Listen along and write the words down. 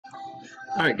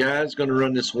Alright guys, going to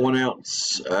run this 1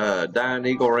 ounce Dying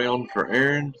Eagle round for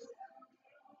Aaron.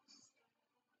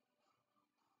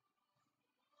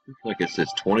 Looks like it says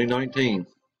 2019.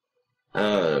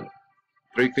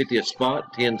 350 a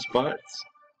spot, 10 spots.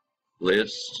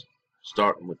 List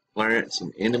starting with Clarence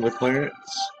and ending with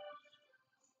Clarence.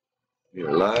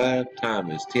 Your live time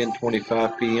is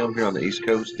 10:25 p.m. here on the East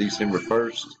Coast, December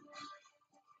 1st.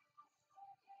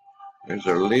 There's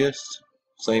our list.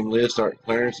 Same list, start with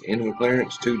Clarence, ending with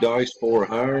Clarence. 2 dice, 4 or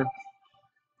higher.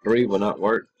 3 will not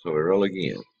work, so we roll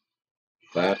again.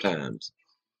 5 times.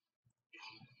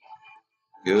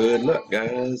 Good luck,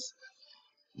 guys.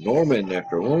 Norman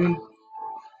after 1.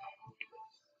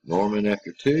 Norman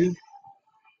after 2.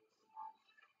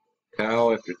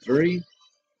 Kyle after 3.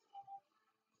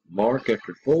 Mark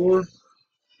after 4.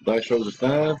 Dice rolls a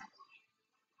 5.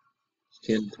 It's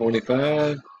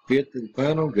 10:25. 5th and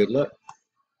final. Good luck.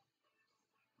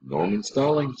 Norman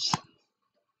Stallings.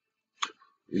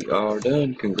 We are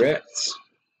done. Congrats.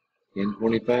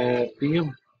 10:25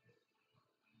 p.m.